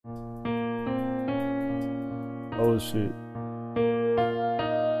Oh shit.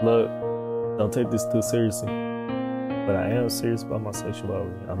 Look, don't take this too seriously. But I am serious about my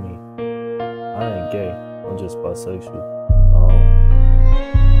sexuality. I mean, I ain't gay. I'm just bisexual.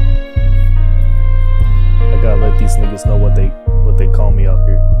 I gotta let these niggas know what they call me out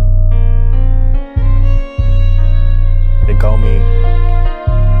here. They call me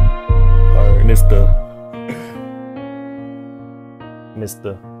Mr.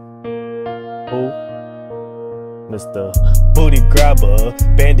 Booty grabber,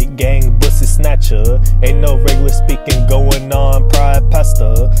 bandit gang, pussy snatcher. Ain't no regular speaking going on, pride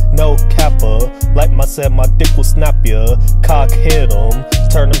pastor. No capper, like I said, my dick will snap ya. Cock hit him,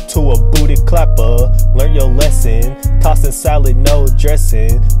 turn him to a booty clapper. Learn your lesson, tossing salad, no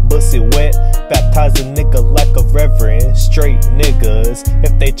dressing. Pussy wet, baptize a nigga like a reverend. Straight niggas,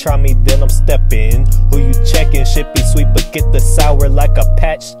 if they try me then I'm stepping. Who you checking, shit be sweet but get the sour like a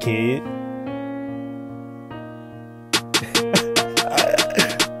patched kid.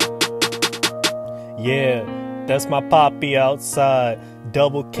 Yeah, that's my poppy outside.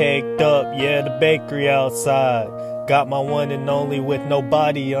 Double caked up, yeah, the bakery outside. Got my one and only with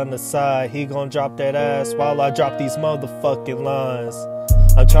nobody on the side. He gon' drop that ass while I drop these motherfucking lines.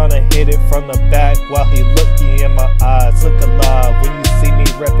 I'm tryna hit it from the back while he looking in my eyes. Look alive when you see me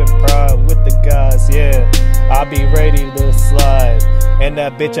reppin' pride with the guys, yeah. I be ready to slide. And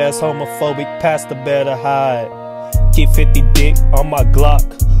that bitch ass homophobic pastor better hide. Keep 50 dick on my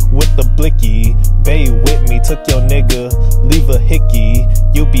Glock with the blicky. Bay with me, took your nigga, leave a hickey.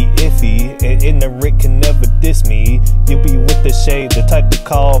 You be iffy, and ignorant can never diss me. You be with the shade, the type to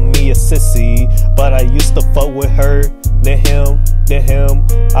call me a sissy. But I used to fuck with her, then him.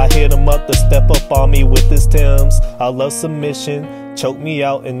 I hit him up to step up on me with his Timbs. I love submission, choke me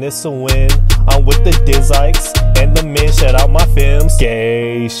out and it's a win. I'm with the Dizikes and the men, shout out my films.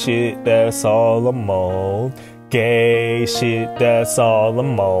 Gay shit, that's all I'm on. Gay shit, that's all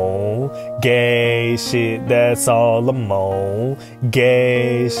I'm on. Gay shit, that's all I'm on.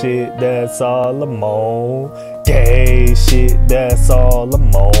 Gay shit, that's all I'm on. Gay shit, that's all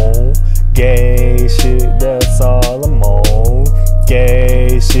I'm on. Gay shit, that's all I'm on.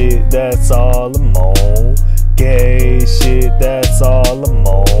 Gay shit, that's all I'm on. Gay shit, that's all I'm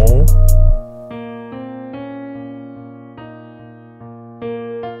on.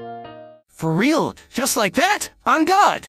 For real, just like that, on God.